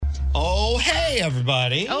Oh, hey,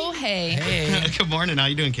 everybody. Oh, hey. Hey. Good morning. How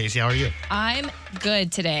you doing, Casey? How are you? I'm good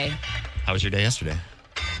today. How was your day yesterday?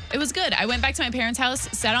 It was good. I went back to my parents' house,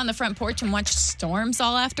 sat on the front porch, and watched storms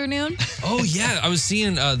all afternoon. Oh, yeah. I was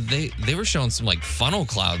seeing they were showing some like funnel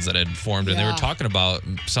clouds that had formed, and they were talking about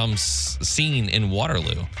some scene in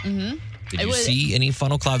Waterloo. Mm-hmm. Did you see any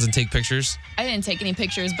funnel clouds and take pictures? I didn't take any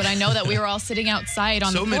pictures, but I know that we were all sitting outside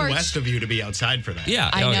on the porch. So Midwest of you to be outside for that. Yeah.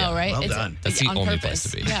 I know, right? Well done. That's the on only purpose.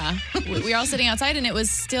 place to be. Yeah. We were all sitting outside, and it was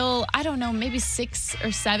still, I don't know, maybe 6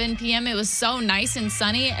 or 7 p.m. It was so nice and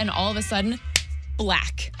sunny, and all of a sudden,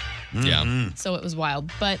 black. Yeah. So it was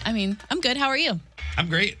wild. But, I mean, I'm good. How are you? I'm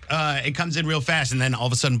great. It comes in real fast, and then all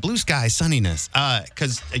of a sudden, blue sky, sunniness.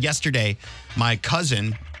 Because yesterday, my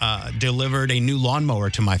cousin delivered a new lawnmower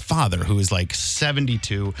to my father, who is like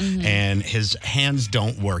 72, and his hands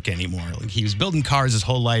don't work anymore. Like, he was building cars his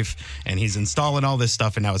whole life, and he's installing all this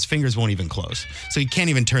stuff, and now his fingers won't even close. So he can't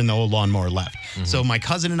even turn the old lawnmower left. So my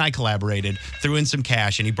cousin and I collaborated, threw in some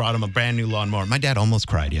cash, and he brought him a brand new lawnmower. My dad almost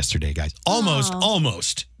cried yesterday, guys.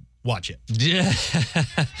 Almost. Watch it. Yeah.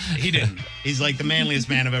 He didn't. He's like the manliest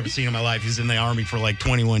man I've ever seen in my life. He's in the Army for like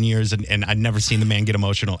 21 years, and I'd never seen the man get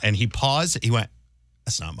emotional. And he paused. He went,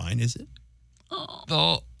 "That's not mine, is it?"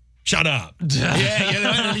 Oh. Shut up. Yeah, you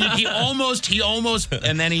know, he almost,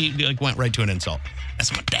 and then he like went right to an insult.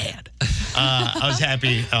 That's my dad. I was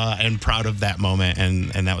happy and proud of that moment,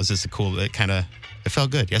 and that was just a cool, it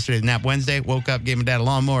felt good. Yesterday, Nap Wednesday, woke up, gave my dad a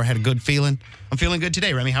lawnmower, had a good feeling. I'm feeling good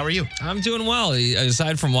today. Remy, how are you? I'm doing well.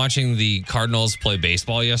 Aside from watching the Cardinals play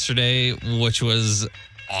baseball yesterday, which was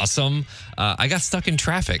awesome, I got stuck in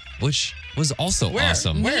traffic, which was also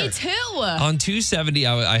awesome. Where? Me too. On 270,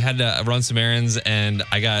 I had to run some errands, and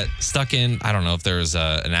I got stuck in, I don't know if there was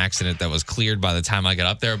an accident that was cleared by the time I got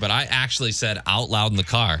up there, but I actually said out loud in the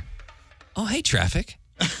car, "Oh, hey, traffic."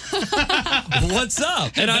 What's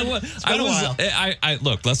up? And I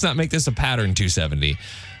look, let's not make this a pattern 270,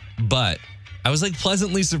 but I was like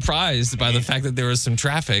pleasantly surprised by the fact that there was some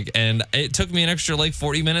traffic, and it took me an extra like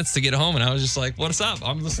 40 minutes to get home, and I was just like, what's up?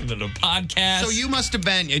 I'm listening to the podcast. So you must have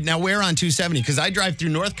been, now we're on 270, because I drive through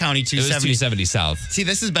North County 270. It was 270 south. See,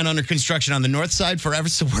 this has been under construction on the north side forever,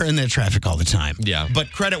 so we're in that traffic all the time. Yeah.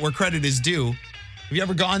 But credit where credit is due. Have you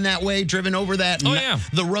ever gone that way, driven over that? Oh, yeah.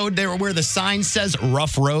 The road there where the sign says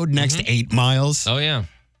rough road next to 8 miles? Oh, yeah.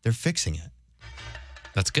 They're fixing it.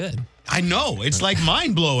 That's good. I know. It's like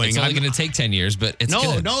mind-blowing. It's only going to take 10 years, but it's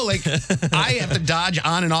good. No, like I have to dodge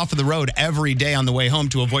on and off of the road every day on the way home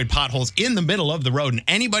to avoid potholes in the middle of the road. And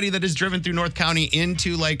anybody that has driven through North County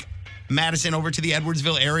into like Madison over to the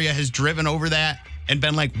Edwardsville area has driven over that and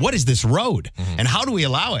been like, what is this road? And how do we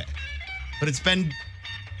allow it? But it's been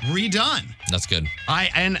redone. That's good.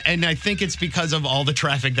 And I think it's because of all the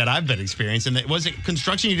traffic that I've been experiencing. Was it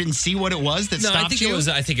construction? You didn't see what it was that stopped you?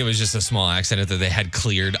 I think it was just a small accident that they had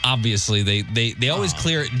cleared. Obviously, they always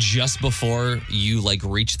clear it just before you like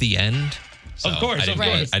reach the end. So Of course.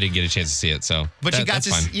 I didn't get a chance to see it. So, But you got that's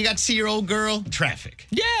fine. you got to see your old girl. Traffic.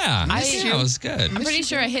 Yeah, it was good. I'm pretty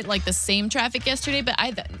sure I hit like the same traffic yesterday, but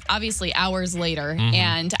obviously hours later.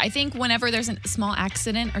 And I think whenever there's a small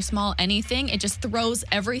accident or small anything, it just throws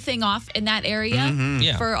everything off in that area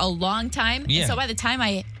Yeah. for a long time. Yeah. And so by the time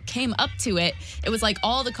I came up to it, it was like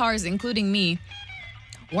all the cars, including me,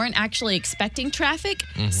 weren't actually expecting traffic.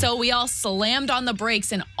 So we all slammed on the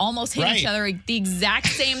brakes and almost hit each other at the exact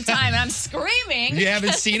same time. And I'm screaming. You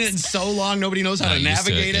haven't seen it in so long. Nobody knows how to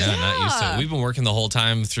navigate it. Yeah, not used to it. We've been working the whole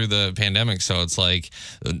time through the pandemic, so it's like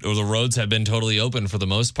the roads have been totally open for the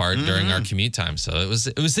most part during our commute time. So it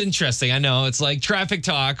was interesting. I know it's like traffic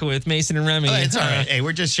talk with Mason and Remy. Oh, it's all right. Hey,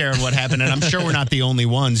 we're just sharing what happened, and I'm sure we're not the only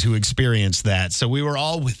ones who experienced that. So we were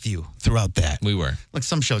all with you throughout that. We were. Look,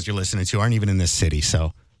 some shows you're listening to aren't even in this city,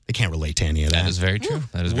 so they can't relate to any of that. That is very true.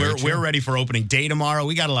 That is very true. We're ready for opening day tomorrow.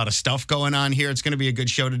 We got a lot of stuff going on here. It's going to be a good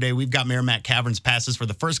show today. We've got Merrimack Caverns passes for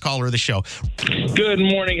the first caller of the show. Good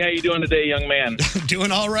morning. How you doing today, young man?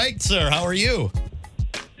 Doing all right, sir. How are you?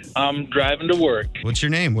 I'm driving to work. What's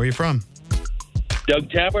your name? Where are you from? Doug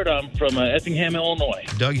Tabbert. I'm from Effingham, Illinois.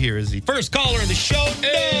 Doug here is the first caller of the show.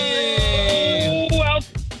 Hey! Oh,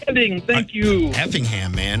 outstanding. Thank you.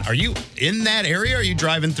 Effingham, man. Are you in that area or are you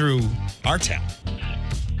driving through our town?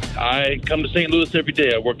 I come to St. Louis every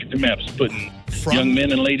day. I work at the MAPS, putting young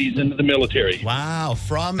men and ladies into the military. Wow.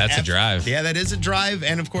 That's a drive. Yeah, that is a drive.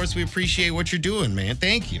 And, of course, we appreciate what you're doing, man.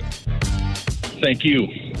 Thank you. Thank you.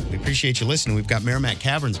 We appreciate you listening. We've got Merrimack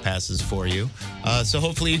Caverns passes for you. So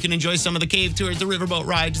hopefully you can enjoy some of the cave tours, the riverboat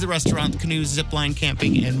rides, the restaurant, the canoes, zip line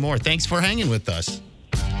camping, and more. Thanks for hanging with us.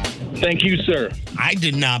 Thank you, sir. I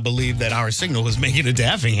did not believe that our signal was making it to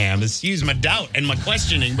Effingham. Excuse my doubt and my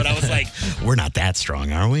questioning, but I was like, we're not that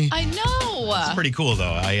strong, are we? I know. It's pretty cool,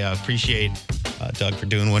 though. I appreciate Doug for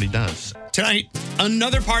doing what he does. Tonight,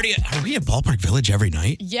 another party. Are we at Ballpark Village every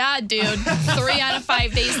night? Yeah, dude. 3 out of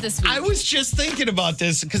 5 days this week. I was just thinking about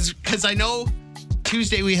this because I know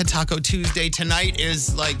Tuesday we had Taco Tuesday. Tonight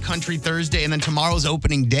is like Country Thursday, and then tomorrow's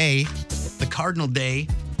opening day, the Cardinal Day.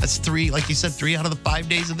 That's 3, like you said, 3 out of the 5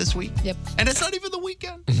 days of this week. Yep. And it's not even the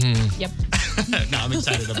weekend. Yep. No, I'm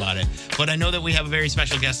excited about it. But I know that we have a very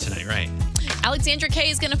special guest tonight, right? Alexandra Kay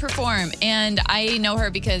is going to perform, and I know her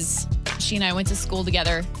because she and I went to school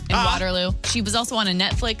together in Waterloo. She was also on a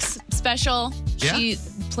Netflix special. Yeah. She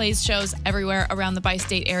plays shows everywhere around the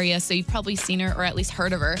bi-state area, so you've probably seen her or at least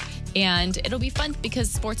heard of her. And it'll be fun because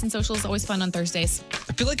sports and social is always fun on Thursdays.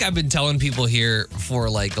 I feel like I've been telling people here for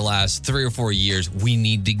like the last 3 or 4 years, we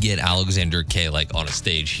need to get Alexandra Kay like on a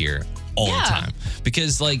stage here all the time,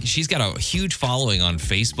 because like she's got a huge following on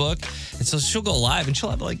Facebook, and so she'll go live and she'll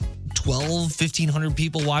have like 1,500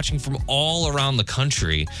 people watching from all around the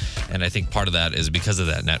country. And I think part of that is because of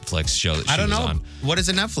that Netflix show that she was on. What is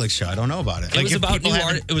a Netflix show? I don't know about it. It was about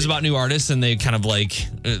it was about new artists, and they kind of like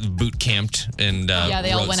boot camped and they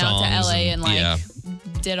all wrote went out to songs LA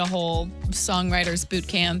and did a whole songwriters boot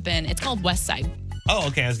camp, and it's called West Side. Oh,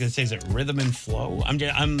 okay. I was gonna say, is it Rhythm and Flow?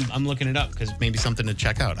 I'm looking it up because maybe something to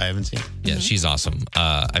check out. I haven't seen it. Yeah, she's awesome.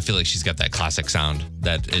 I feel like she's got that classic sound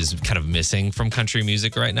that is kind of missing from country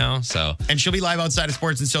music right now. So, and she'll be live outside of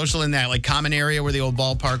Sports and Social in that like common area where the old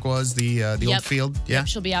ballpark was, the old field. Yeah, yep,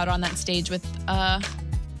 she'll be out on that stage with I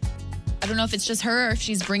don't know if it's just her or if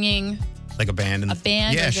she's bringing like a band.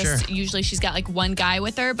 Yeah, or just usually she's got like one guy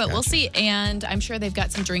with her, but we'll see. And I'm sure they've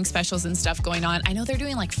got some drink specials and stuff going on. I know they're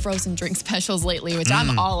doing like frozen drink specials lately, which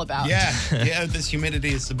I'm all about. Yeah, this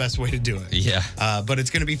humidity is the best way to do it. Yeah. But it's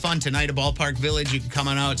going to be fun tonight at Ballpark Village. You can come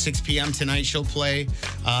on out 6 p.m. tonight. She'll play.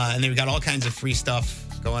 And they've got all kinds of free stuff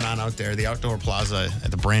going on out there. The Outdoor Plaza at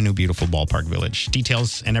the brand new beautiful Ballpark Village.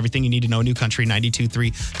 Details and everything you need to know, New Country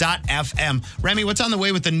 92.3.fm. Remy, what's on the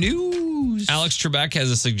way with the news? Alex Trebek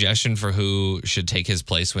has a suggestion for who should take his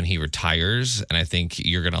place when he retires, and I think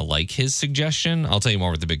you're going to like his suggestion. I'll tell you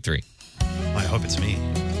more with the big 3. I hope it's me.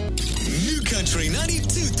 New Country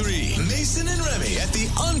 92.3. Mason and Remy at the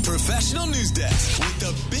Unprofessional News Desk with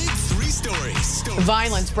the big 3 stories.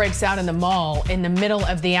 Violence breaks out in the mall in the middle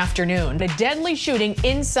of the afternoon. A deadly shooting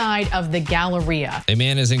inside of the Galleria. A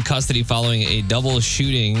man is in custody following a double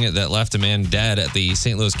shooting that left a man dead at the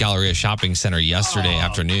St. Louis Galleria Shopping Center yesterday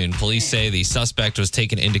afternoon. Police say the suspect was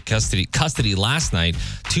taken into custody last night.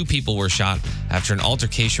 2 people were shot after an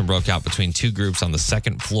altercation broke out between 2 groups on the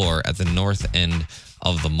 2nd floor at the north end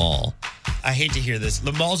of the mall. I hate to hear this.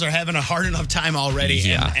 The malls are having a hard enough time already.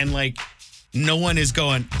 Yeah. And like, no one is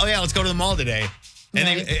going, oh yeah, let's go to the mall today.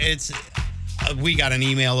 And we got an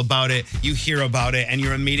email about it. You hear about it, and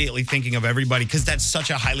you're immediately thinking of everybody because that's such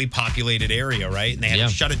a highly populated area, right? And they had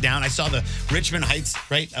to shut it down. I saw the Richmond Heights,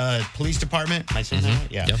 police department. Am I saying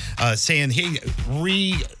that? Yeah. Saying, hey,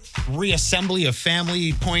 reassembly of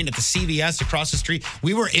Family Point at the CVS across the street.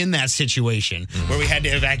 We were in that situation where we had to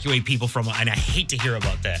evacuate people from, and I hate to hear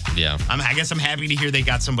about that. Yeah. I guess I'm happy to hear they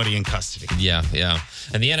got somebody in custody. Yeah.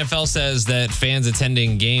 And the NFL says that fans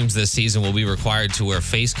attending games this season will be required to wear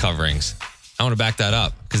face coverings. I want to back that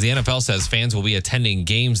up because the NFL says fans will be attending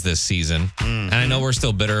games this season. And I know we're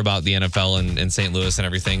still bitter about the NFL in St. Louis and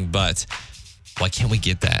everything, but why can't we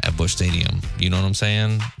get that at Busch Stadium? You know what I'm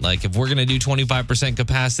saying? Like, if we're going to do 25%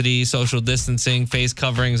 capacity, social distancing, face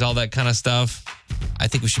coverings, all that kind of stuff, I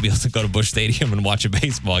think we should be able to go to Busch Stadium and watch a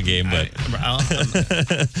baseball game. But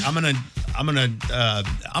I'm gonna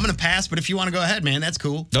pass. But if you want to go ahead, man, that's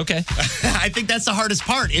cool. Okay. I think that's the hardest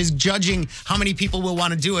part is judging how many people will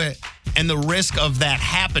want to do it and the risk of that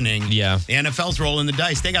happening. Yeah. The NFL's rolling the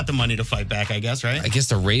dice. They got the money to fight back, I guess, right? I guess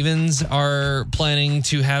the Ravens are planning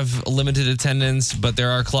to have limited attendance, but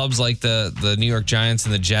there are clubs like the New York Giants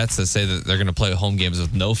and the Jets that say that they're going to play home games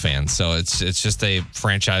with no fans. So it's just a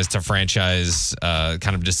franchise to franchise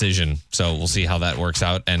kind of decision. So we'll see how that works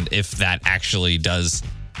out and if that actually does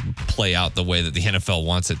play out the way that the NFL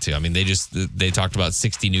wants it to. I mean, they talked about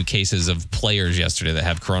 60 new cases of players yesterday that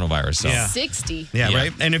have coronavirus. So. Yeah. 60. Yeah,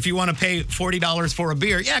 right. And if you want to pay $40 for a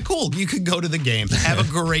beer, yeah, cool. You could go to the game. Have a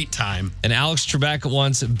great time. And Alex Trebek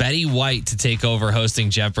wants Betty White to take over hosting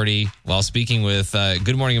Jeopardy. While speaking with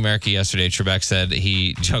Good Morning America yesterday, Trebek said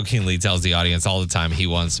he jokingly tells the audience all the time he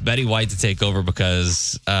wants Betty White to take over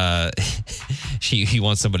because he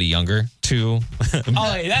wants somebody younger to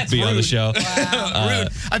be on the show. Wow. Rude.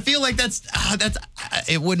 I feel like that's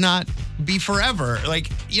it would not be forever. Like,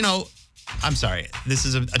 you know, I'm sorry. This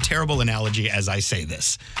is a terrible analogy as I say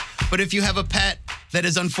this. But if you have a pet that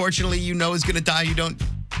is unfortunately is going to die, you don't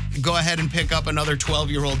go ahead and pick up another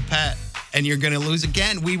 12-year-old pet and you're going to lose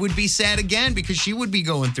again. We would be sad again because she would be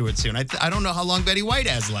going through it soon. I don't know how long Betty White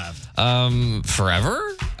has left.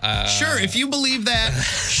 Forever? Sure, if you believe that,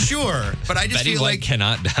 sure. But I just Betty feel White like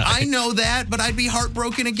cannot die. I know that, but I'd be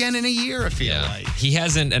heartbroken again in a year, I feel like. He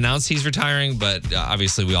hasn't announced he's retiring, but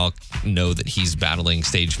obviously we all know that he's battling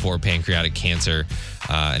stage 4 pancreatic cancer,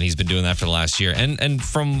 and he's been doing that for the last year. And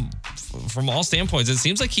from all standpoints, it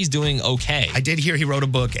seems like he's doing okay. I did hear he wrote a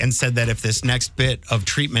book and said that if this next bit of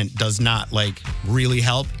treatment does not really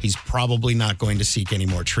help, he's probably not going to seek any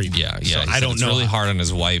more treatment. Yeah. So I don't it's know. really hard on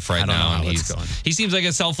his wife right now. Know how and it's going. He seems like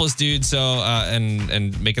a selfless dude, so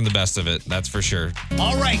and making the best of it. That's for sure.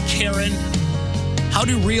 All right, Karen. How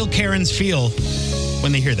do real Karens feel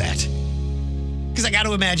when they hear that? Because I got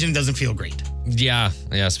to imagine it doesn't feel great. Yeah,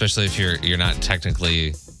 especially if you're not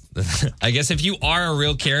technically. I guess if you are a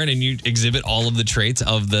real Karen and you exhibit all of the traits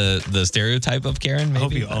of the stereotype of Karen, maybe. I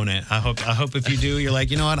hope you own it. I hope if you do, you're like,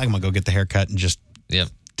 you know what? I'm gonna go get the haircut and just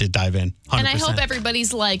to dive in. 100%. And I hope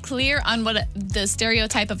everybody's like clear on what the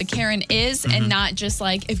stereotype of a Karen is, and not just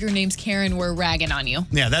like if your name's Karen, we're ragging on you.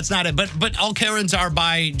 Yeah, that's not it. But all Karens are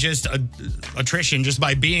by just attrition, just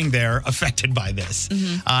by being there, affected by this.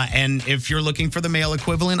 And if you're looking for the male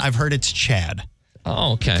equivalent, I've heard it's Chad.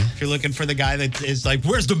 Oh, okay. If you're looking for the guy that is like,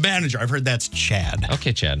 where's the manager? I've heard that's Chad.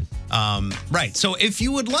 Okay, Chad. Right. So if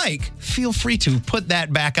you would like, feel free to put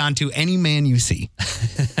that back onto any man you see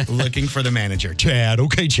looking for the manager. Chad.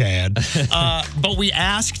 Okay, Chad. But we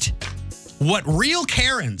asked what real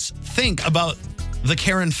Karens think about the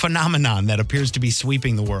Karen phenomenon that appears to be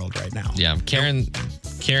sweeping the world right now. Yeah,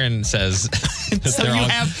 Karen says so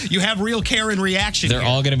you have real Karen reaction. They're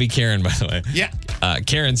all going to be Karen, by the way. Yeah.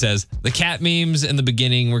 Karen says, the cat memes in the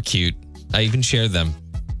beginning were cute. I even shared them.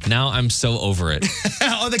 Now I'm so over it.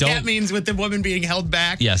 Cat memes with the woman being held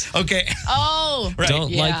back? Yes. Okay. Oh. Right.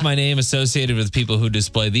 Don't like my name associated with people who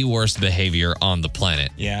display the worst behavior on the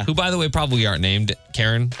planet. Yeah. Who, by the way, probably aren't named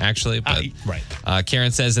Karen, actually. But right.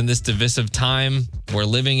 Karen says, in this divisive time we're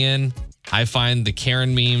living in, I find the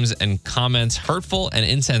Karen memes and comments hurtful and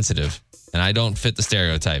insensitive, and I don't fit the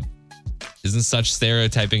stereotype. Isn't such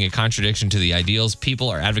stereotyping a contradiction to the ideals people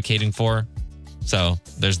are advocating for? So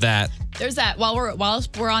there's that. There's that. While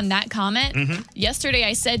we're on that comment, yesterday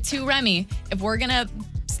I said to Remy, if we're gonna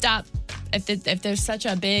stop, if there's such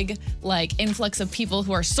a big influx of people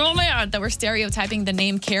who are so mad that we're stereotyping the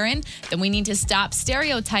name Karen, then we need to stop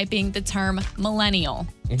stereotyping the term millennial.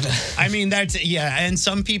 I mean, and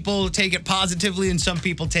some people take it positively and some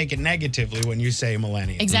people take it negatively when you say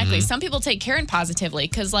millennial. Exactly. Some people take Karen positively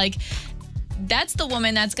because that's the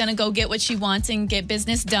woman that's going to go get what she wants and get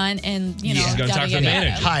business done and, She's going to talk to the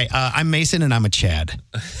manager. Hi, I'm Mason and I'm a Chad.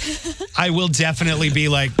 I will definitely be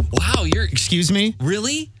like, wow, excuse me?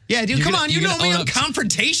 Really? Yeah, dude, come on. You know me, I'm a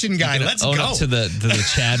confrontation guy. Let's own go. Up to the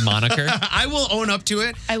Chad moniker? I will own up to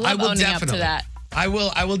it. I love owning up to that. I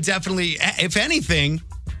will definitely, if anything,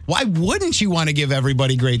 why wouldn't you want to give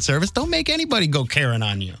everybody great service? Don't make anybody go Karen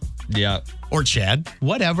on you. Yeah. Or Chad,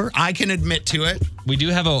 whatever. I can admit to it. We do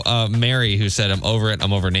have a Mary who said, I'm over it.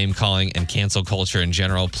 I'm over name calling and cancel culture in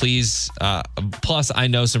general. Please. Plus, I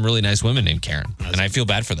know some really nice women named Karen, and I feel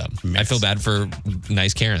bad for them. I feel bad for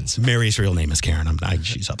nice Karens. Mary's real name is Karen.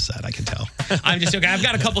 She's upset. I can tell. I'm just okay. I've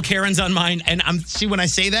got a couple Karens on mine, and when I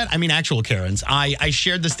say that, I mean actual Karens. I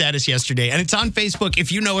shared the status yesterday, and it's on Facebook.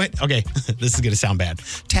 If you know it, okay, this is going to sound bad.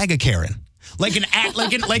 Tag a Karen. Like an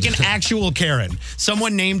actual Karen.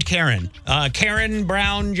 Someone named Karen. Karen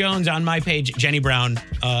Brown Jones on my page. Jenny Brown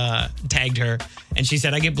tagged her. And she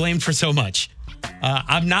said, I get blamed for so much.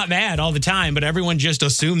 I'm not mad all the time, but everyone just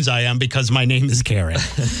assumes I am because my name is Karen.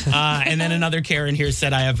 And then another Karen here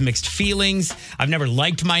said, I have mixed feelings. I've never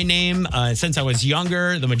liked my name since I was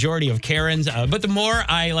younger. The majority of Karens. But the more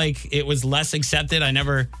it was less accepted. I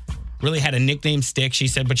never really had a nickname stick, she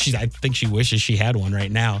said, but I think she wishes she had one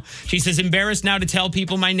right now. She says, embarrassed now to tell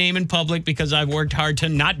people my name in public because I've worked hard to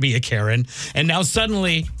not be a Karen. And now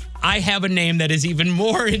suddenly I have a name that is even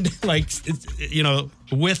more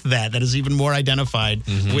with that is even more identified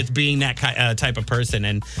with being that type of person.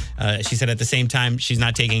 And she said at the same time, she's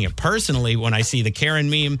not taking it personally when I see the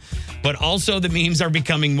Karen meme, but also the memes are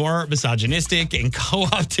becoming more misogynistic and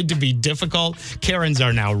co-opted to be difficult. Karens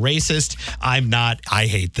are now racist. I'm not. I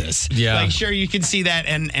hate this. Yeah. Sure, you can see that.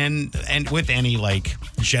 And with any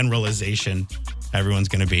generalization, everyone's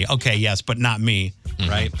going to be, okay, yes, but not me.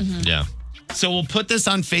 Right? Mm-hmm. Yeah. So we'll put this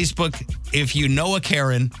on Facebook. If you know a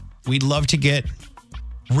Karen, we'd love to get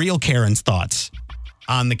real Karen's thoughts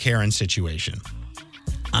on the Karen situation.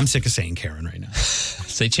 I'm sick of saying Karen right now.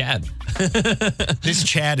 Say Chad. This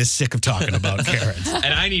Chad is sick of talking about Karens.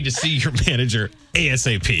 And I need to see your manager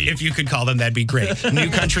ASAP. If you could call them, that'd be great. New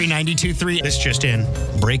Country 92.3. This just in.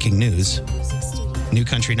 Breaking news. New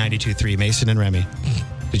Country 92.3. Mason and Remy.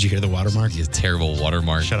 Did you hear the watermark? You terrible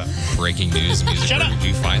watermark. Shut up. Breaking news music. Shut Where up. did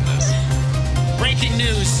you find this? Breaking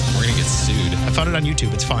news. We're going to get sued. I found it on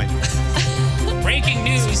YouTube. It's fine. Breaking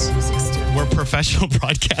news. We're professional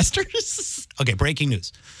broadcasters. Okay, breaking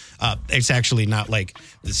news. It's actually not like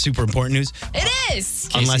super important news. It is.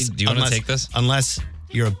 Casey, do you want to take this? Unless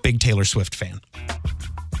you're a big Taylor Swift fan.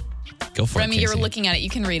 Go for Remy, it, you're Casey. looking at it. You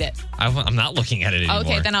can read it. I'm not looking at it anymore.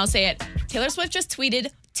 Okay, then I'll say it. Taylor Swift just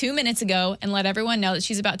tweeted 2 minutes ago and let everyone know that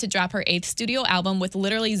she's about to drop her 8th studio album with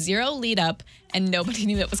literally zero lead up, and nobody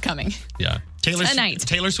knew that was coming. Yeah.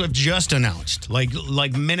 Taylor Swift just announced,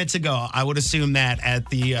 like minutes ago, I would assume that at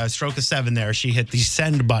the stroke of 7 there, she hit the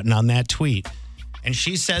send button on that tweet. And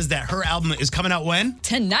she says that her album is coming out when?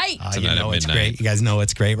 Tonight. You Tonight know at it's midnight. great. You guys know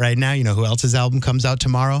it's great right now. You know who else's album comes out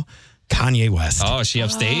tomorrow? Kanye West. Oh, she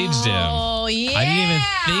upstaged him. Oh, yeah. I didn't even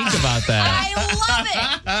think about that.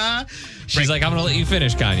 I love it. She's like, I'm going to let you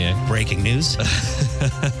finish, Kanye. Breaking news.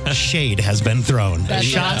 Shade has been thrown.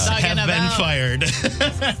 That's what I'm Shots talking have been about. fired.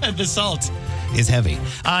 The salt is heavy.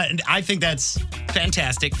 And I think that's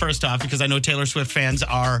fantastic, first off, because I know Taylor Swift fans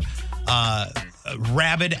are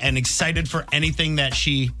rabid and excited for anything that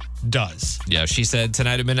she does. Yeah, she said,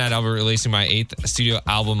 tonight at midnight, I'll be releasing my 8th studio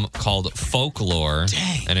album called Folklore.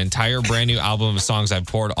 Dang. An entire brand new album of songs I've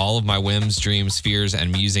poured all of my whims, dreams, fears,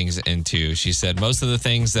 and musings into. She said, most of the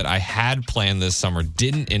things that I had planned this summer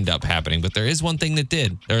didn't end up happening, but there is one thing that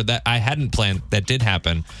did, or that I hadn't planned that did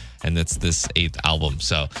happen. And that's this 8th album.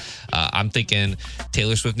 So I'm thinking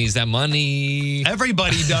Taylor Swift needs that money.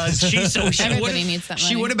 Everybody does. Everybody needs that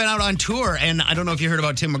She money. would have been out on tour. And I don't know if you heard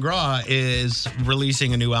about Tim McGraw is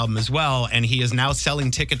releasing a new album as well. And he is now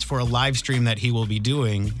selling tickets for a live stream that he will be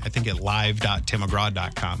doing, I think at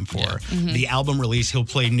live.timmcgraw.com for the album release. He'll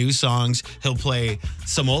play new songs. He'll play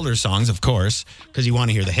some older songs, of course, because you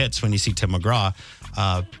want to hear the hits when you see Tim McGraw.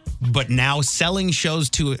 But now selling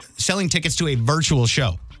tickets to a virtual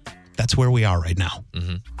show. That's where we are right now.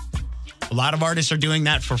 A lot of artists are doing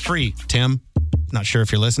that for free. Tim, not sure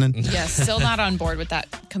if you're listening. Yes, still not on board with that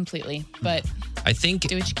completely, but I think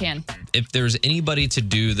do what you can. if there's anybody to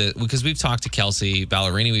do that, because we've talked to Kelsey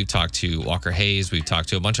Ballerini, we've talked to Walker Hayes, we've talked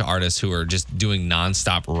to a bunch of artists who are just doing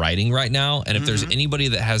nonstop writing right now. And if there's anybody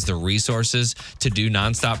that has the resources to do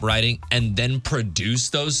nonstop writing and then produce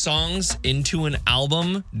those songs into an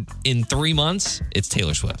album in 3 months, it's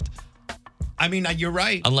Taylor Swift. I mean, you're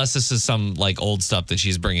right. Unless this is some like old stuff that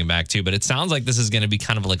she's bringing back too, but it sounds like this is going to be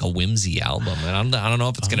kind of like a whimsy album, and I don't know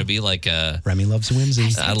if it's going to be like a. Remy loves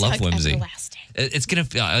whimsy. I love Tuck whimsy. Everlasting. It's gonna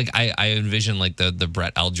feel like I envision like the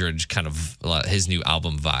Brett Eldredge kind of his new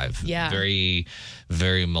album vibe. Yeah. Very,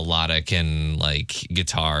 very melodic and like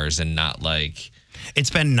guitars and not like.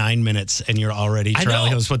 It's been 9 minutes and you're already I know.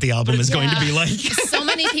 telling us what the album is going to be like. So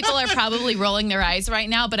many people are probably rolling their eyes right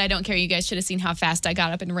now, but I don't care. You guys should have seen how fast I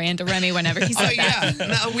got up and ran to Remy whenever he said that.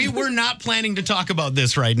 No, we were not planning to talk about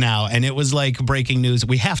this right now. And it was like breaking news.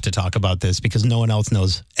 We have to talk about this because no one else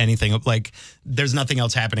knows anything. Like, there's nothing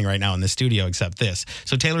else happening right now in the studio except this.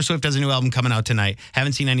 So Taylor Swift has a new album coming out tonight.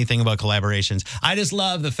 Haven't seen anything about collaborations. I just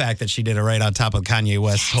love the fact that she did it right on top of Kanye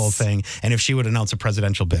West's whole thing. And if she would announce a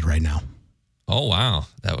presidential bid right now. Oh wow,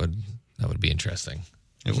 that would be interesting.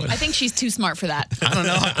 It would. I think she's too smart for that. I don't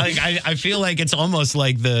know. I feel like it's almost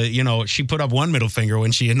like she put up one middle finger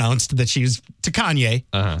when she announced that she's to Kanye,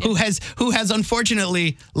 who has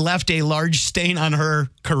unfortunately left a large stain on her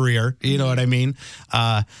career. You know what I mean?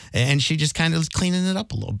 And she just kind of is cleaning it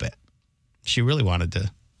up a little bit. She really wanted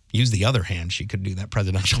to use the other hand. She could do that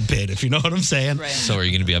presidential bid, if you know what I'm saying. Right. So are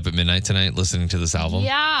you going to be up at midnight tonight listening to this album?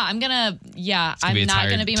 Yeah, I'm be not a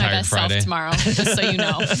going to be my tired best Friday. self tomorrow, just so you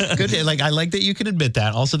know. Good. I like that you can admit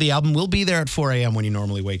that. Also, the album will be there at 4 a.m. when you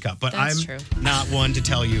normally wake up. But That's I'm true. not one to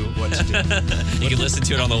tell you what to do. You can listen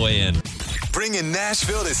to it on the way in. Bringing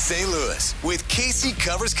Nashville to St. Louis with Casey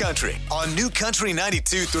Covers Country on New Country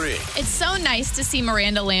 92.3. It's so nice to see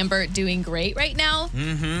Miranda Lambert doing great right now.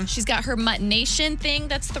 Mm-hmm. She's got her Mutt Nation thing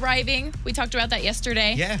that's thriving. We talked about that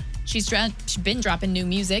yesterday. Yeah. She's been dropping new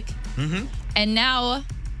music. Mm-hmm. And now,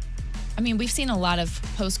 I mean, we've seen a lot of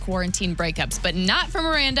post-quarantine breakups, but not for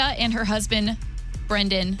Miranda and her husband,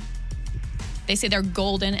 Brendan. They say they're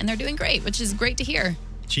golden and they're doing great, which is great to hear.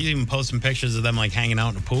 She's even posting pictures of them hanging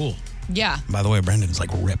out in a pool. Yeah. By the way, Brendan's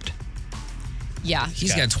ripped. Yeah.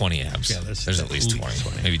 He's got 20 abs. Yeah, there's at least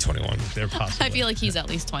 20, maybe 21. They're possible. I feel like he's at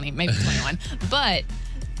least 20, maybe 21. But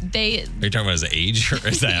They. Are you talking about his age or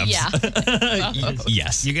his abs? Yeah.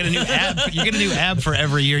 Yes. You get a new ab. You get a new ab for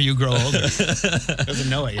every year you grow older. Doesn't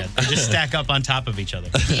know it yet. They just stack up on top of each other.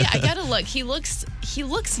 Yeah, I gotta look. He looks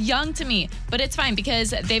young to me, but it's fine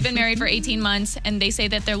because they've been married for 18 months and they say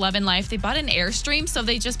that they're loving life. They bought an Airstream, so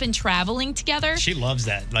they've just been traveling together. She loves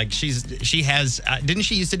that. Like she has. Didn't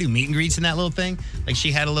she used to do meet and greets in that little thing? Like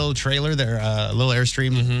she had a little trailer there, a little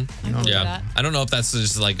Airstream. Mm-hmm. You know? Yeah. That. I don't know if that's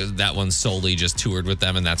just like that one solely just toured with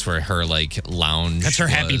them and that's where her like lounge. That's her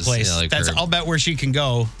happy was. place. Yeah, like That's her, I'll bet where she can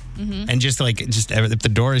go, and just if the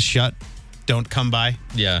door is shut, don't come by.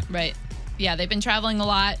 Yeah. Right. Yeah, they've been traveling a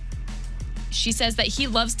lot. She says that he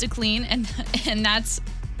loves to clean, and that's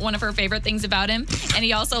one of her favorite things about him. And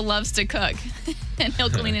he also loves to cook, and he'll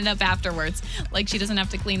clean it up afterwards. Like she doesn't have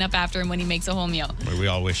to clean up after him when he makes a whole meal. We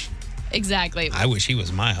all wish. Exactly. I wish he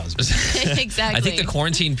was my husband. Exactly. I think the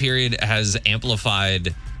quarantine period has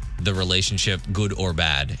amplified the relationship, good or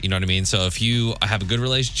bad. You know what I mean? So if you have a good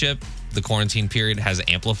relationship, the quarantine period has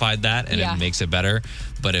amplified that and it makes it better.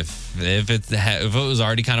 But if it was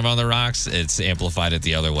already kind of on the rocks, it's amplified it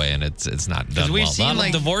the other way, and it's not done well. A lot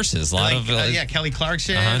of divorces, a lot of Kelly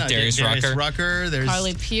Clarkson, Darius Rucker, there's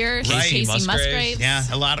Carly Pierce, Right. Casey Musgraves. Musgraves. Yeah,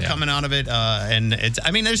 a lot of coming out of it, and it's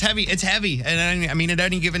heavy, and I mean at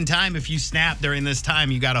any given time, if you snap during this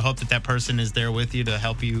time, you got to hope that person is there with you to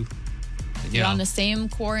help you. You're on the same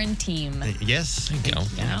quarantine. Yes. There you go.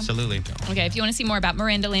 Yeah. Absolutely. Okay, if you want to see more about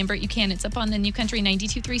Miranda Lambert, you can. It's up on the New Country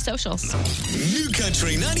 92.3 socials. New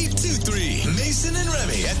Country 92.3. Mason and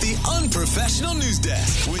Remy at the Unprofessional News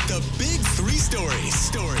Desk with the big three stories.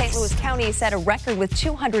 St. Louis County set a record with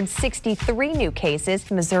 263 new cases.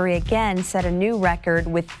 Missouri again set a new record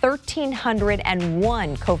with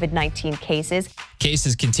 1,301 COVID-19 cases.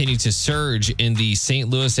 Cases continue to surge in the St.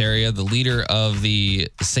 Louis area. The leader of the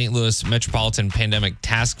St. Louis Metropolitan Pandemic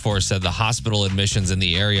Task Force said the hospital admissions in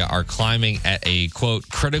the area are climbing at a, quote,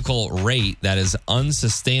 critical rate that is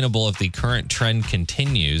unsustainable if the current trend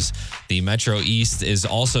continues. The Metro East is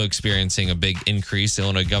also experiencing a big increase.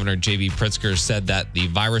 Illinois Governor J.B. Pritzker said that the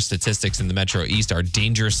virus statistics in the Metro East are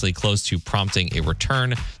dangerously close to prompting a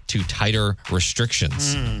return to tighter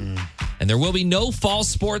restrictions. And there will be no fall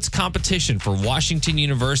sports competition for Washington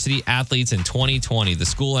University athletes in 2020. The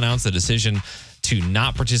school announced the decision to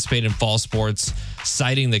not participate in fall sports,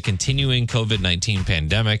 citing the continuing COVID-19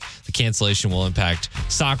 pandemic. The cancellation will impact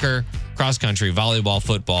soccer, cross country, volleyball,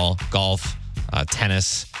 football, golf,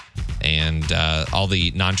 tennis, and all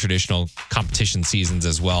the non-traditional competition seasons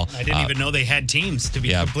as well. I didn't even know they had teams, to be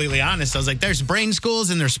completely honest. I was like, there's brain schools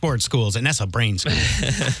and there's sports schools, and that's a brain school.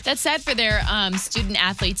 That's sad for their student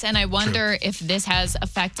athletes, and I wonder if this has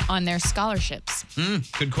effect on their scholarships.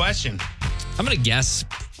 Good question. I'm going to guess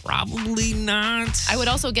probably not. I would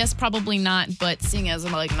also guess probably not, but seeing as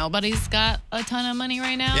like nobody's got a ton of money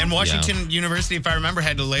right now. And Washington University, if I remember,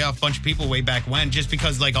 had to lay off a bunch of people way back when just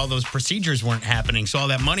because like all those procedures weren't happening. So all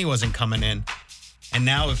that money wasn't coming in. And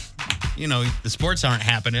now if, the sports aren't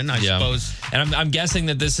happening, I suppose. And I'm guessing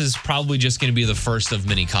that this is probably just going to be the first of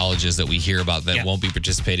many colleges that we hear about that won't be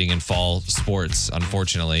participating in fall sports,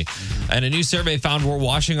 unfortunately. And a new survey found we're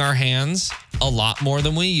washing our hands a lot more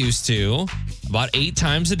than we used to. About 8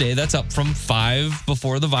 times a day. That's up from 5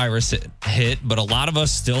 before the virus hit. But a lot of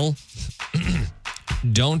us still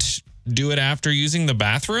don't do it after using the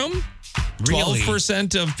bathroom. Really?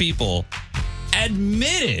 12% of people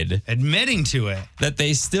admitting to it that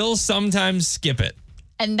they still sometimes skip it.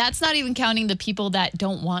 And that's not even counting the people that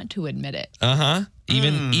don't want to admit it.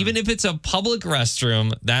 Even if it's a public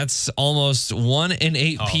restroom, that's almost 1 in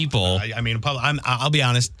 8 people. I'll be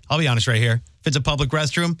honest right here. If it's a public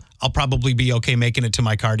restroom, I'll probably be okay making it to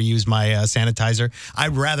my car to use my sanitizer.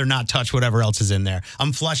 I'd rather not touch whatever else is in there.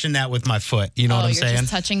 I'm flushing that with my foot. You know what I'm saying? You're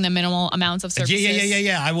just touching the minimal amounts of surfaces.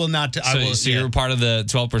 Yeah. I will not. So you're part of the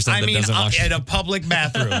 12% that doesn't wash. At a public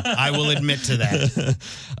bathroom, I will admit to that.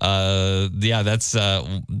 That's.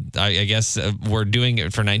 I guess we're doing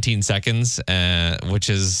it for 19 seconds,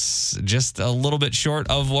 which is just a little bit short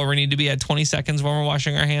of where we need to be at 20 seconds when we're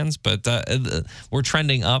washing our hands. But we're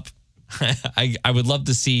trending up. I would love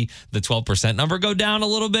to see the 12% number go down a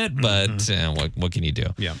little bit, but what can you do?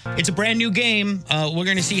 Yeah, it's a brand new game. We're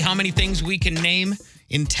going to see how many things we can name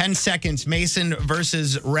in 10 seconds. Mason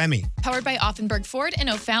versus Remy. Powered by Offenburg Ford in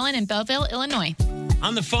O'Fallon and Belleville, Illinois.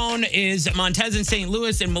 On the phone is Montez in St.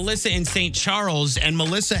 Louis and Melissa in St. Charles. And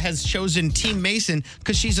Melissa has chosen Team Mason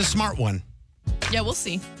because she's a smart one. Yeah, we'll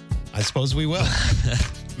see. I suppose we will.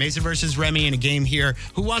 Mason versus Remy in a game here.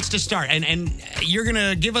 Who wants to start? And you're going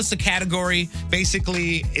to give us a category.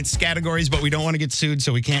 Basically, it's categories, but we don't want to get sued,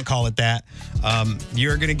 so we can't call it that.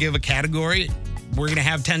 You're going to give a category. we're going to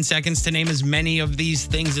have 10 seconds to name as many of these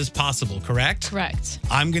things as possible, correct? Correct.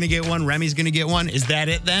 I'm going to get one. Remy's going to get one. Is that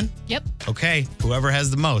it then? Yep. Okay. Whoever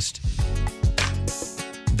has the most.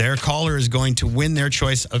 Their caller is going to win their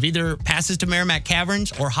choice of either passes to Merrimack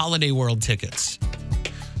Caverns or Holiday World tickets.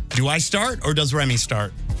 Do I start or does Remy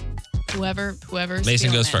start? Whoever's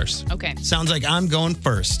Mason goes feeling it. first. Okay. Sounds like I'm going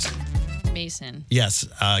first. Mason. Yes.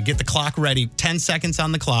 Get the clock ready. 10 seconds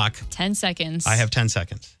on the clock. 10 seconds. I have 10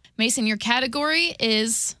 seconds. Mason, your category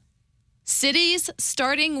is cities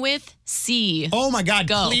starting with C. Oh, my God.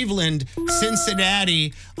 Go. Cleveland,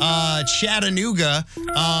 Cincinnati, Chattanooga,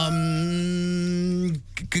 I'm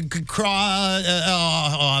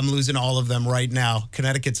losing all of them right now.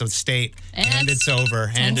 Connecticut's a state, and it's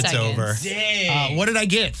over. 10 seconds. Dang. What did I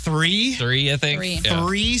get? Three, I think. Three. Yeah.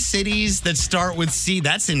 3 cities that start with C.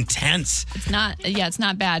 That's intense. It's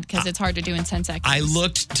not bad because it's hard to do in 10 seconds. I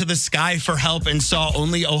looked to the sky for help and saw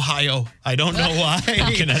only Ohio. I don't know why.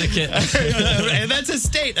 Connecticut. And that's a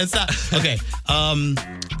state. That's not. Okay.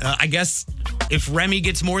 I guess if Remy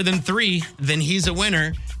gets more than 3, then he's a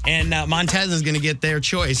winner. And Montez is going to get their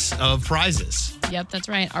choice of prizes. Yep, that's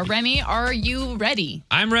right. Remy, are you ready?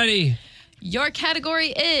 I'm ready. Your category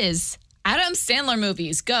is Adam Sandler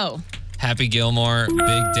movies. Go. Happy Gilmore, Big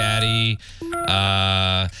Daddy, what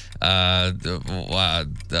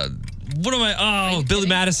am I? Oh, Billy kidding?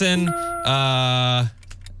 Madison,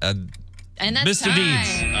 And that's Mr. time. Deeds.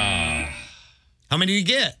 How many do you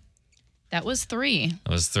get? That was 3.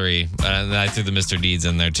 That was 3. And I threw the Mr. Deeds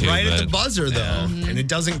in there too. Right at but- the buzzer, though. Mm-hmm. And it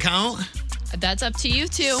doesn't count? That's up to you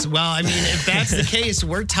two. Well, I mean, if that's the case,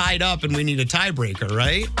 we're tied up and we need a tiebreaker,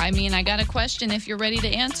 right? I mean, I got a question if you're ready to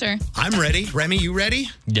answer. I'm ready. Remy, you ready?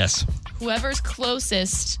 Yes. Whoever's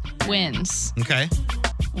closest wins. Okay.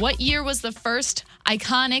 What year was the first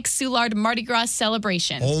iconic Soulard Mardi Gras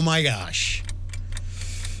celebration? Oh, my gosh.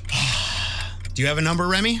 Do you have a number,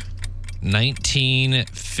 Remy?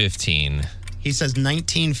 1915. He says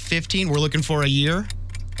 1915. We're looking for a year?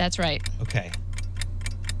 That's right. Okay.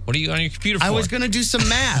 What are you on your computer for? I was going to do some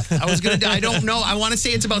math. I don't know. I want to say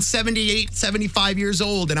it's about 78, 75 years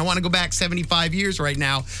old, and I want to go back 75 years right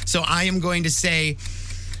now. So I am going to say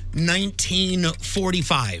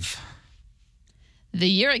 1945. The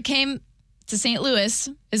year it came to St. Louis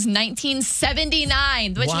is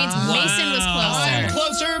 1979, which means Mason was I'm closer.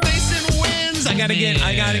 closer. Mason wins. I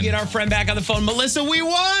gotta get our friend back on the phone. Melissa, we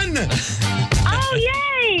won. Oh,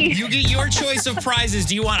 yay! You get your choice of prizes.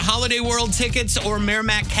 Do you want Holiday World tickets or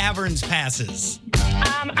Merrimack Caverns passes?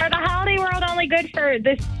 Are the Holiday World only good for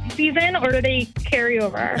this season, or do they carry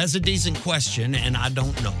over? That's a decent question, and I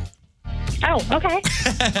don't know. Oh, okay.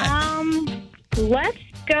 Let's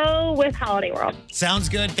go with Holiday World. Sounds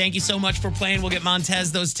good. Thank you so much for playing. We'll get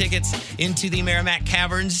Montez those tickets into the Merrimack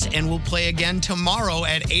Caverns, and we'll play again tomorrow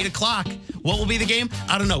at 8 o'clock. What will be the game?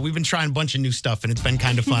 I don't know. We've been trying a bunch of new stuff, and it's been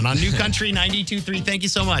kind of fun. On New Country 92.3. Thank you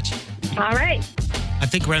so much. All right. I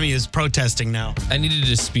think Remy is protesting now. I need to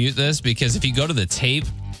dispute this because if you go to the tape,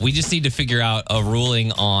 we just need to figure out a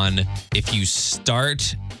ruling on if you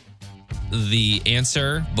start the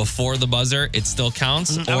answer before the buzzer, it still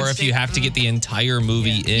counts, or if you have to get the entire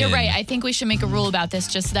movie in. You're right. I think we should make a rule about this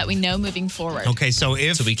just so that we know moving forward. Okay, so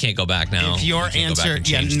we can't go back now. If your We can't go back answer, and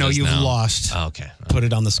change no, this you've now. lost. Oh, okay. Put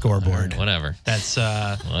it on the scoreboard. Whatever. That's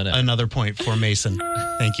Whatever. another point for Mason.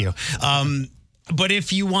 Thank you. But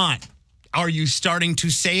if you want, are you starting to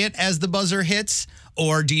say it as the buzzer hits,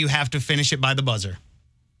 or do you have to finish it by the buzzer?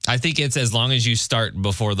 I think it's as long as you start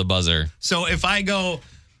before the buzzer. So if I go,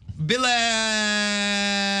 Billy,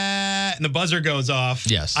 and the buzzer goes off.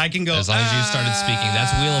 Yes. I can go. As long as you started speaking.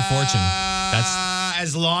 That's Wheel of Fortune. That's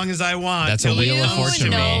as long as I want. That's a Wheel of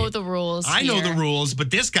Fortune. You know the rules. I know the here. rules,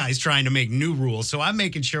 but this guy's trying to make new rules, so I'm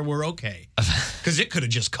making sure we're okay. Because it could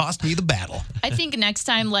have just cost me the battle. I think next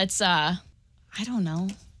time let's, I don't know.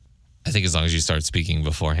 I think as long as you start speaking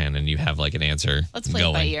beforehand and you have like an answer. Let's play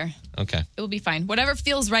going. it by ear. Okay. It will be fine. Whatever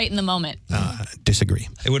feels right in the moment. Disagree.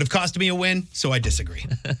 It would have cost me a win, so I disagree.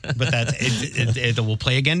 But that's it. We'll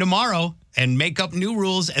play again tomorrow and make up new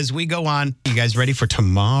rules as we go on. You guys ready for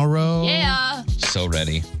tomorrow? Yeah. So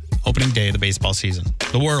ready. Opening day of the baseball season.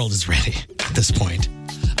 The world is ready at this point.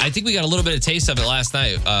 I think we got a little bit of taste of it last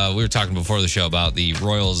night. We were talking before the show about the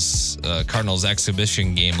Royals Cardinals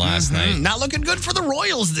exhibition game last night. Not looking good for the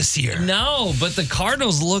Royals this year. No, but the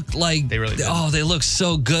Cardinals looked like They really did. Oh, they looked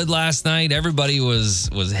so good last night. Everybody was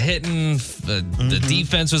hitting. The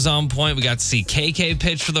defense was on point. We got to see KK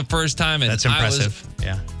pitch for the first time, and That's impressive.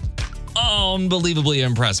 I was unbelievably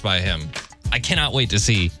impressed by him. I cannot wait to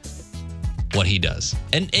see what he does,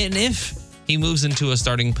 and if he moves into a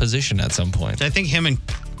starting position at some point. I think him and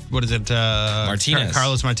what is it? Martinez.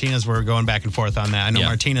 Carlos Martinez were going back and forth on that. I know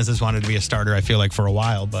Martinez has wanted to be a starter, I feel like, for a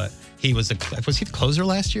while, but was he the closer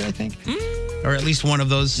last year, I think? Or at least one of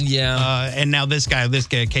those. Yeah. And now this guy,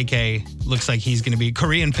 KK, looks like he's going to be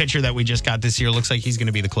Korean pitcher that we just got this year. Looks like he's going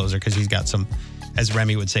to be the closer because he's got some, as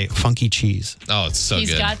Remy would say, funky cheese. Oh, it's so good.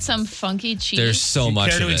 He's got some funky cheese. There's so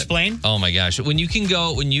much care of to it. Explain? Oh my gosh. When you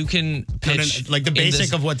can pitch. Like the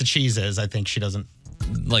basic of what the cheese is, I think she doesn't.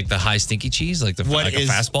 Like the high stinky cheese? Like a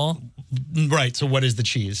fastball? Right. So what is the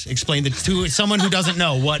cheese? Explain to someone who doesn't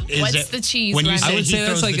know what is What's it. the cheese? When you Remy? say I would say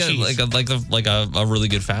that's like a really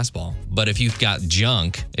good fastball. But if you've got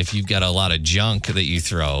junk, if you've got a lot of junk that you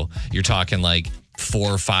throw, you're talking like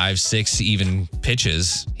 4, 5, 6 even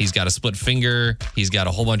pitches. He's got a split finger. He's got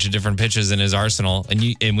a whole bunch of different pitches in his arsenal.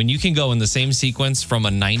 And when you can go in the same sequence from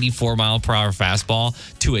a 94 mile per hour fastball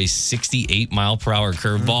to a 68 mile per hour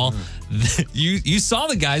curveball, you saw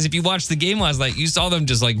the guys. If you watched the game last night, you saw them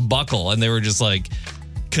just like buckle, and they were just like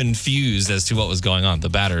confused as to what was going on. The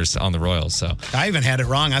batters on the Royals. So I even had it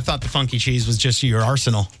wrong. I thought the funky cheese was just your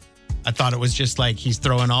arsenal. I thought it was just like he's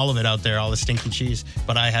throwing all of it out there, all the stinky cheese.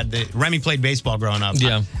 But Remy played baseball growing up.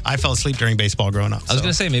 Yeah. I fell asleep during baseball growing up. I was going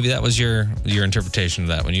to say, maybe that was your interpretation of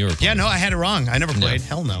that when you were playing. Yeah, no, I had it wrong. I never played.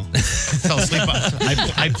 Hell no. Fell asleep.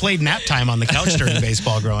 I played nap time on the couch during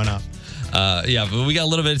baseball growing up. Yeah, but we got a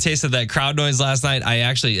little bit of taste of that crowd noise last night. I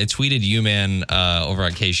tweeted you, man, over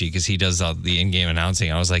on Keishi because he does the in-game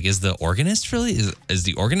announcing. I was like, is the organist really? Is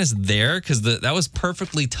the organist there? Because that was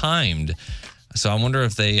perfectly timed. So I wonder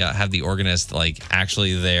if they have the organist like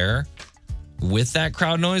actually there with that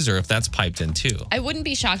crowd noise, or if that's piped in too. I wouldn't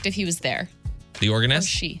be shocked if he was there. The organist?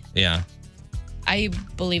 Or she. Yeah. I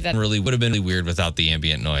believe that. Really would have been really weird without the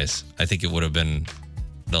ambient noise. I think it would have been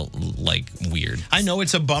weird. I know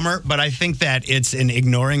it's a bummer, but I think that it's an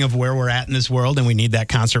ignoring of where we're at in this world, and we need that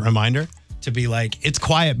constant reminder to be like, it's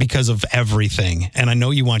quiet because of everything. And I know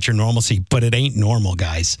you want your normalcy, but it ain't normal,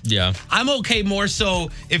 guys. Yeah. I'm okay more so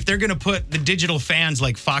if they're going to put the digital fans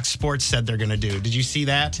like Fox Sports said they're going to do. Did you see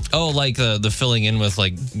that? Oh, like the filling in with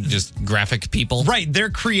like just graphic people? Right. They're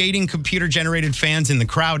creating computer generated fans in the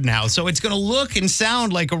crowd now. So it's going to look and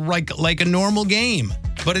sound like a normal game,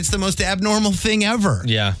 but it's the most abnormal thing ever.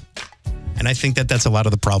 Yeah. And I think that's a lot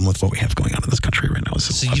of the problem with what we have going on in this country right now.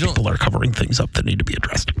 Is people are covering things up that need to be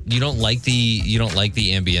addressed. You don't like the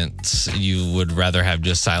ambience. You would rather have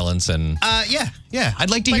just silence and. Yeah. I'd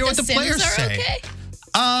like to hear what the Sims players are say. Okay?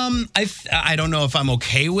 I don't know if I'm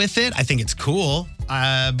okay with it. I think it's cool,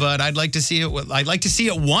 but I'd like to see it. I'd like to see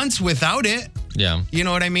it once without it. Yeah. You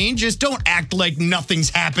know what I mean? Just don't act like nothing's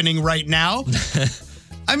happening right now.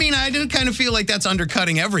 I mean, I do kind of feel like that's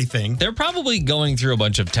undercutting everything. They're probably going through a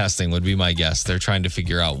bunch of testing, would be my guess. They're trying to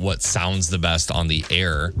figure out what sounds the best on the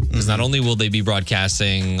air. Because not only will they be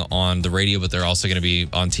broadcasting on the radio, but they're also going to be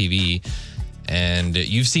on TV. And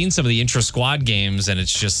you've seen some of the intra-squad games, and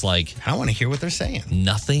it's just like... I want to hear what they're saying.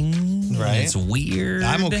 Nothing. Right. It's weird.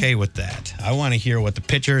 I'm okay with that. I want to hear what the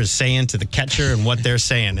pitcher is saying to the catcher and what they're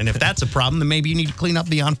saying. And if that's a problem, then maybe you need to clean up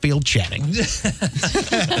the on-field chatting.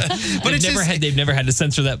 But they've never had to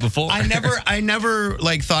censor that before. I never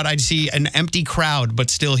like thought I'd see an empty crowd, but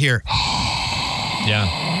still hear...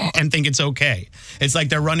 Yeah. And think it's okay. It's like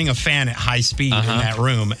they're running a fan at high speed in that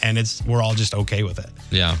room, and we're all just okay with it.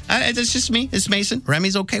 Yeah. It's just me. It's Mason.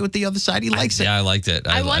 Remy's okay with the other side. He likes it. Yeah, I liked it.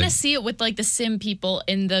 I want to see it with like the sim people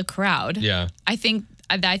in the crowd. Yeah. I think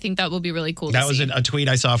that will be really cool That to was see. a tweet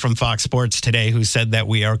I saw from Fox Sports today who said that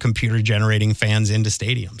we are computer generating fans into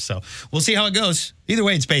stadiums. So we'll see how it goes. Either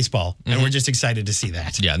way, it's baseball, and we're just excited to see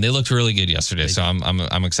that. Yeah, and they looked really good yesterday, so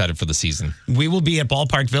I'm excited for the season. We will be at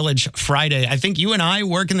Ballpark Village Friday. I think you and I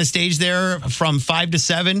work in the stage there from 5 to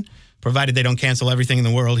 7, provided they don't cancel everything in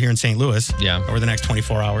the world here in St. Louis over the next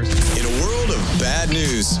 24 hours. In a world of bad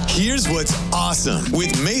news, here's what's awesome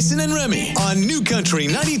with Mason and Remy on New Country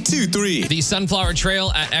 92.3. The Sunflower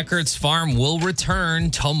Trail at Eckert's Farm will return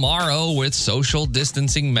tomorrow with social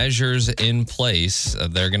distancing measures in place.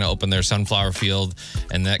 They're going to open their sunflower field,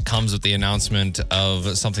 and that comes with the announcement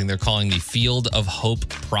of something they're calling the Field of Hope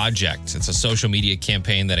Project. It's a social media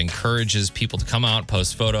campaign that encourages people to come out,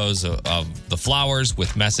 post photos of the flowers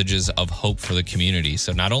with messages of hope for the community.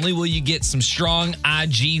 So not only will you get some strong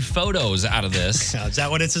IG photos out of this. Is that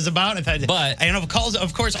what this is about? But and of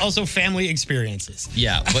course, also family experiences.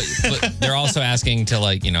 Yeah, but they're also asking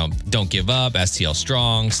to don't give up, STL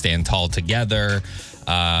strong, stand tall together.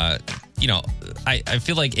 I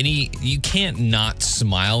feel like you can't not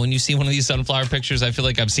smile when you see one of these sunflower pictures. I feel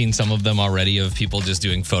like I've seen some of them already of people just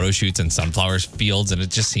doing photo shoots in sunflower fields, and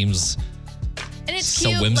it just seems... And it's so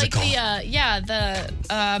cute, whimsical. like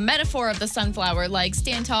the metaphor of the sunflower, like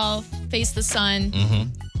stand tall, face the sun.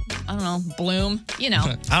 I don't know, bloom, you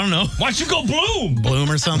know. I don't know. Why don't you go bloom? Bloom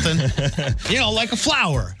or something. Like a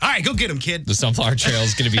flower. All right, go get them, kid. The Sunflower Trail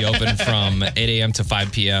is going to be open from 8 a.m. to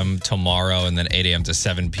 5 p.m. tomorrow, and then 8 a.m. to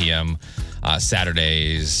 7 p.m.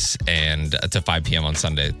 Saturdays, and to 5 p.m. on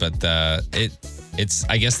Sundays. But it's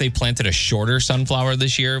I guess they planted a shorter sunflower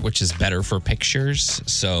this year, which is better for pictures.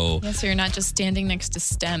 So you're not just standing next to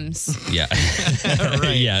stems. Yeah.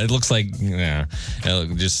 Right. Yeah, it looks like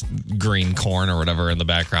just green corn or whatever in the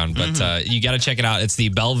background. But you got to check it out. It's the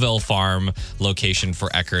Belleville Farm location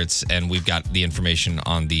for Eckert's, and we've got the information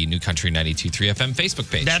on the New Country 92.3 FM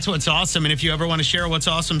Facebook page. That's what's awesome. And if you ever want to share what's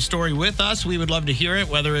awesome story with us, we would love to hear it,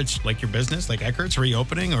 whether it's like your business, like Eckert's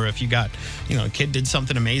reopening, or if you got, a kid did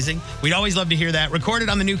something amazing. We'd always love to hear that. Recorded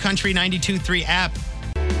on the New Country 92.3 app.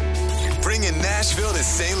 Bringing Nashville to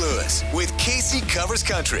St. Louis with Casey Covers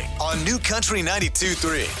Country on New Country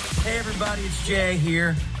 92.3. Hey everybody, it's Jay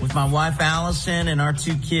here with my wife Allison and our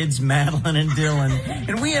two kids Madeline and Dylan.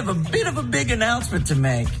 And we have a bit of a big announcement to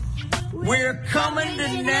make. We're coming to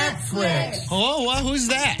Netflix. Oh, well, who's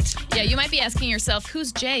that? Yeah, you might be asking yourself,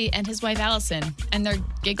 who's Jay and his wife Allison and their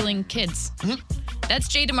giggling kids? That's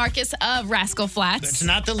Jay DeMarcus of Rascal Flatts. It's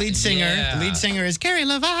not the lead singer. Yeah. The lead singer is Carrie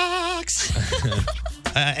LaVox.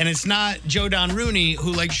 And it's not Joe Don Rooney,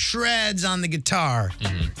 who shreds on the guitar.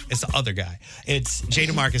 It's the other guy. It's Jay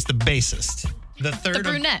DeMarcus, the bassist. The third. The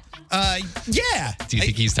brunette. Yeah. Do you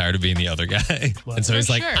think he's tired of being the other guy? And so he's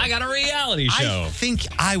like, sure. I got a reality show. I think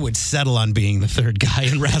I would settle on being the third guy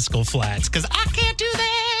in Rascal Flatts because I can't do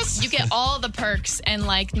this. You get all the perks and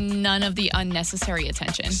none of the unnecessary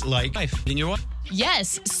attention. Like in your wife.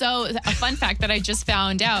 Yes. So a fun fact that I just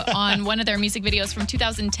found out on one of their music videos from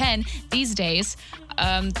 2010, these days,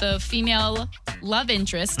 the female love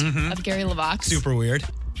interest of Gary LaVox. Super weird.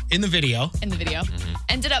 In the video.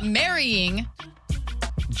 Ended up marrying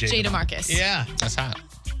Jay DeMarcus. Yeah. That's hot.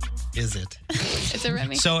 Is it? Is it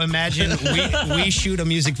Remy? So imagine we shoot a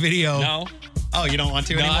music video. No. Oh, you don't want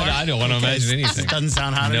to anymore? I don't want to imagine anything. Doesn't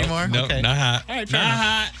sound hot anymore? No, Okay. not hot. All right, not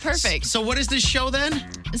hot. Perfect. So what is this show then?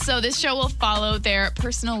 So this show will follow their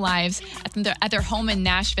personal lives at their home in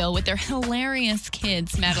Nashville with their hilarious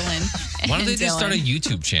kids, Madeline and Why don't they just Dylan. start a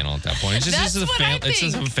YouTube channel at that point? It's just, That's a what I it's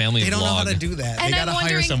just a think. family They don't know how vlog. to do that. And They I'm got to hire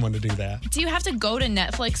wondering- someone to do that. Do you have to go to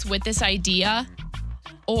Netflix with this idea,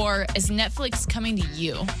 or is Netflix coming to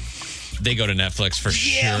you? They go to Netflix for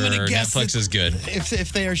Yeah, I'm sure. gonna guess Netflix is good.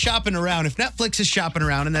 If they are shopping around, if Netflix is shopping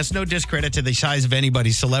around, and that's no discredit to the size of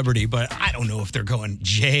anybody's celebrity, but I don't know if they're going,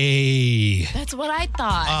 Jay. That's what I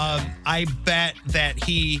thought. I bet that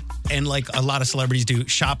he and a lot of celebrities do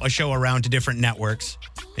shop a show around to different networks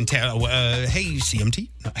and tell, hey, CMT,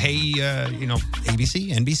 hey,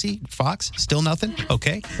 ABC, NBC, Fox, still nothing.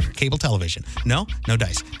 Okay, cable television, no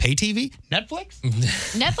dice. Pay TV, Netflix.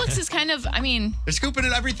 Netflix is kind of, They're scooping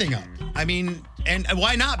everything up. And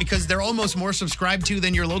why not? Because they're almost more subscribed to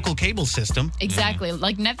than your local cable system. exactly.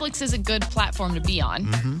 Netflix is a good platform to be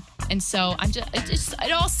on. And so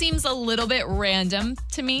it all seems a little bit random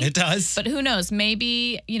to me. It does. But who knows?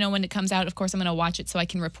 Maybe, when it comes out, of course, I'm going to watch it so I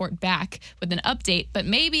can report back with an update. But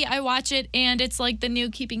maybe I watch it and it's like the new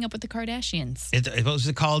Keeping Up with the Kardashians. What was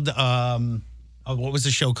it called? What was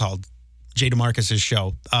the show called? Jay DeMarcus's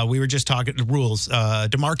show. We were just talking Rules.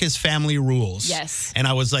 DeMarcus Family Rules. Yes. And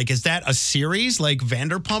I was like, is that a series like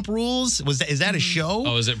Vanderpump Rules? Is that a show?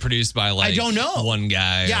 Oh, is it produced by I don't know. one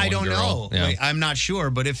guy? Yeah, or I one don't girl? know. Yeah. I'm not sure,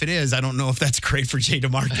 but if it is, I don't know if that's great for Jay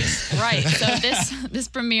DeMarcus. Right. So this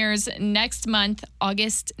premieres next month,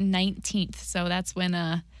 August 19th. So that's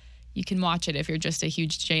when you can watch it if you're just a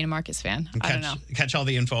huge Jay DeMarcus fan. I don't know. Catch all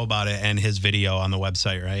the info about it and his video on the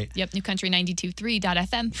website, right? Yep,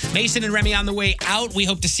 newcountry923.fm. Mason and Remy on the way out. We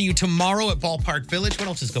hope to see you tomorrow at Ballpark Village. What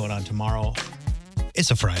else is going on tomorrow?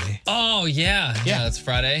 It's a Friday. Oh, yeah. Yeah, it's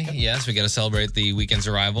Friday. Yes, we got to celebrate the weekend's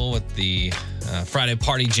arrival with the Friday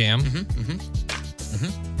Party Jam.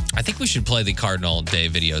 I think we should play the Cardinal Day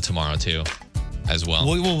video tomorrow, too, as well.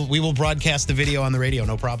 We will broadcast the video on the radio,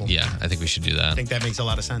 no problem. Yeah, I think we should do that. I think that makes a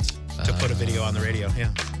lot of sense to put a video on the radio.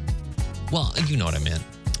 Yeah. Well, you know what I meant.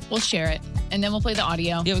 We'll share it, and then we'll play the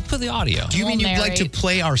audio. Yeah, we can put the audio. Do you mean you'd like to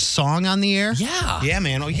play our song on the air? Yeah. Yeah,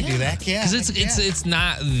 man. We can do that. Yeah. Because it's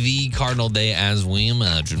not the Cardinal Day as we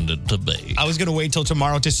imagined it to be. I was going to wait till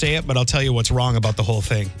tomorrow to say it, but I'll tell you what's wrong about the whole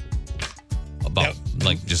thing. About,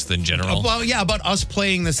 just in general? Well, yeah, about us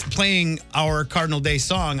playing our Cardinal Day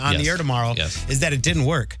song on the air tomorrow is that it didn't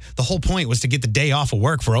work. The whole point was to get the day off of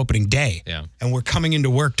work for opening day. Yeah. And we're coming into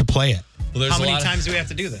work to play it. Well, How many times do we have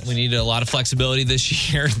to do this? We need a lot of flexibility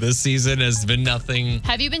this year. This season has been nothing.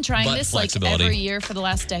 Have you been trying but this like flexibility. every year for the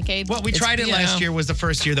last decade? Well, we tried it last year was the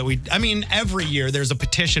first year that every year there's a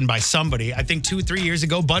petition by somebody. I think 2-3 years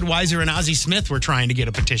ago, Budweiser and Ozzie Smith were trying to get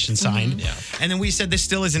a petition signed. Yeah. And then we said, this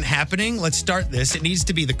still isn't happening. Let's start this. It needs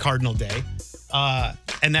to be the Cardinal Day.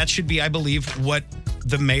 And that should be, I believe, what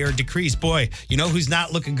the mayor decrees. Boy, you know who's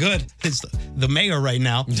not looking good? It's the mayor right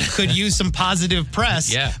now. Could use some positive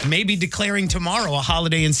press. Yeah. Maybe declaring tomorrow a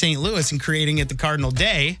holiday in St. Louis and creating it the Cardinal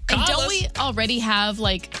Day. And don't we already have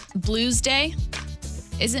like Blues Day?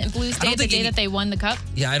 Isn't Blues Day the day that they won the cup?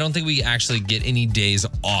 Yeah, I don't think we actually get any days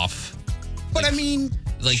off. But I mean,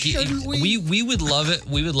 like we would love it.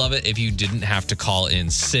 We would love it if you didn't have to call in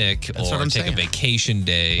sick or take a vacation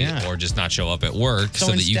day or just not show up at work so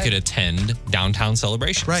that you could attend downtown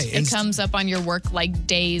celebrations. Right. It comes up on your work like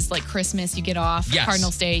days, like Christmas, you get off. Yes.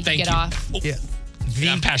 Cardinals Day, you get off. Yeah.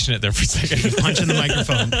 I'm passionate there for a second. Punching the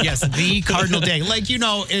microphone. Yes, the Cardinal Day. Like, you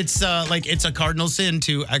know, it's a cardinal sin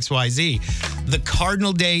to XYZ. The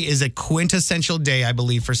Cardinal Day is a quintessential day, I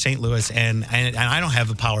believe, for St. Louis, and I don't have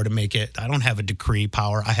the power to make it. I don't have a decree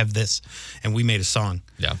power. I have this, and we made a song.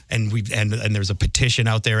 Yeah. And there's a petition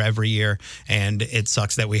out there every year, and it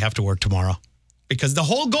sucks that we have to work tomorrow. Because the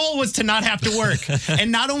whole goal was to not have to work.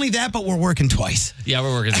 And not only that, but we're working twice. Yeah,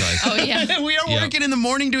 we're working twice. Oh, yeah. We are working in the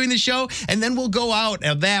morning doing the show, and then we'll go out.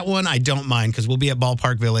 Now, that one, I don't mind, because we'll be at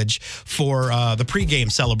Ballpark Village for the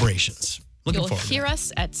pregame celebrations. Looking forward to it. You'll hear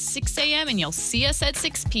us at 6 a.m. and you'll see us at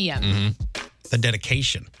 6 p.m. The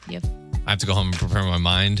dedication. Yep. I have to go home and prepare my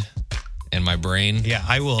mind and my brain. Yeah,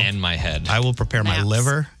 I will. And my head. I will prepare my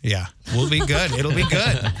liver. Yeah, we'll be good. It'll be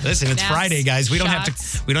good. Listen, it's Friday, guys. We don't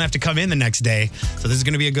have to come in the next day. So this is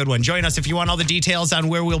going to be a good one. Join us if you want all the details on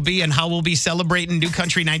where we'll be and how we'll be celebrating New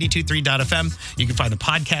Country 92.3.fm. You can find the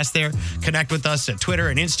podcast there. Connect with us at Twitter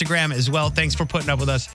and Instagram as well. Thanks for putting up with us.